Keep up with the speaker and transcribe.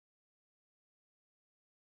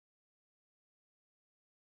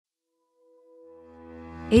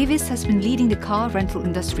Avis has been leading the car rental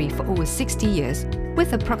industry for over 60 years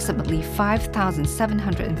with approximately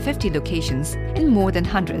 5,750 locations in more than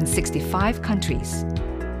 165 countries.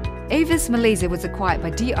 Avis Malaysia was acquired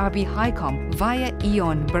by DRB Highcom via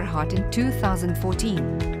Eon Berhad in 2014.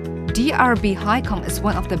 DRB Highcom is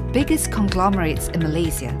one of the biggest conglomerates in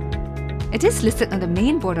Malaysia. It is listed on the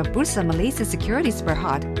main board of Bursa Malaysia Securities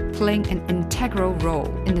Berhad, playing an integral role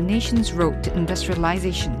in the nation's road to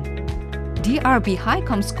industrialization. DRB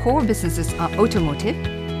Highcom's core businesses are automotive,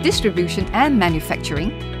 distribution and manufacturing,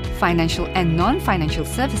 financial and non-financial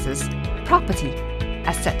services, property,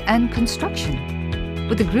 asset and construction.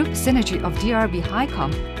 With the group synergy of DRB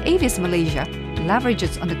Highcom, Avis Malaysia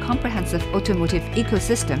leverages on the comprehensive automotive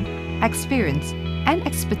ecosystem, experience and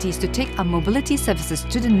expertise to take our mobility services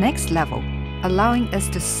to the next level, allowing us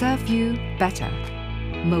to serve you better.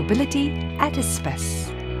 Mobility at its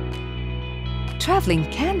best. Traveling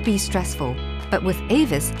can be stressful, but with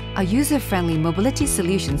Avis, our user-friendly mobility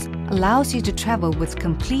solutions allows you to travel with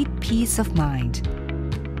complete peace of mind.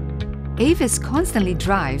 Avis constantly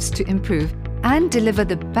drives to improve and deliver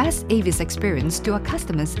the best Avis experience to our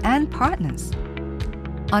customers and partners.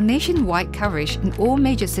 Our nationwide coverage in all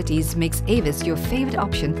major cities makes Avis your favorite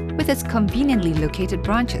option with its conveniently located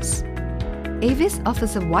branches. Avis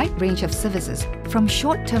offers a wide range of services from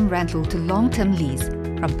short-term rental to long-term lease,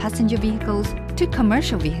 from passenger vehicles to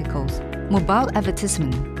commercial vehicles, mobile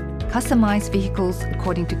advertisement, customized vehicles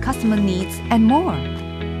according to customer needs, and more.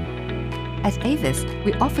 At Avis,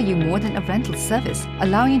 we offer you more than a rental service,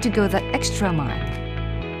 allowing you to go that extra mile.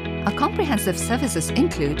 Our comprehensive services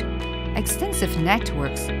include extensive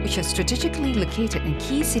networks which are strategically located in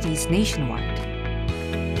key cities nationwide,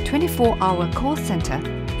 24-hour call center,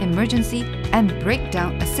 emergency and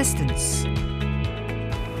breakdown assistance.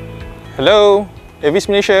 Hello, Avis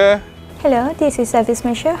Malaysia. Hello, this is Avis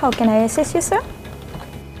Malaysia. How can I assist you, sir?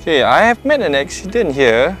 Okay, I have met an accident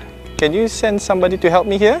here. Can you send somebody to help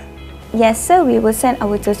me here? Yes, sir. We will send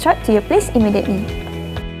our tow truck to your place immediately.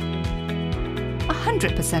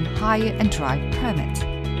 100% hire and drive permit.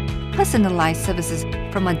 Personalized services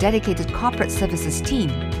from our dedicated corporate services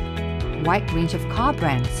team. Wide range of car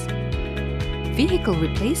brands. Vehicle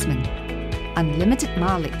replacement. Unlimited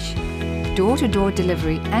mileage. Door-to-door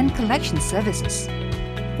delivery and collection services.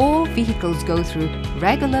 All vehicles go through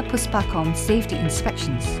regular Puspacom safety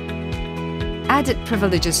inspections. Added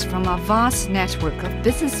privileges from our vast network of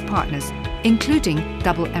business partners, including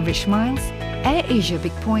double enriched miles, AirAsia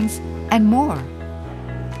Big Points, and more.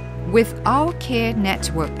 With our care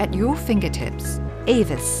network at your fingertips,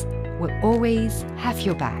 Avis will always have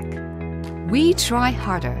your back. We try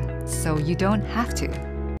harder so you don't have to.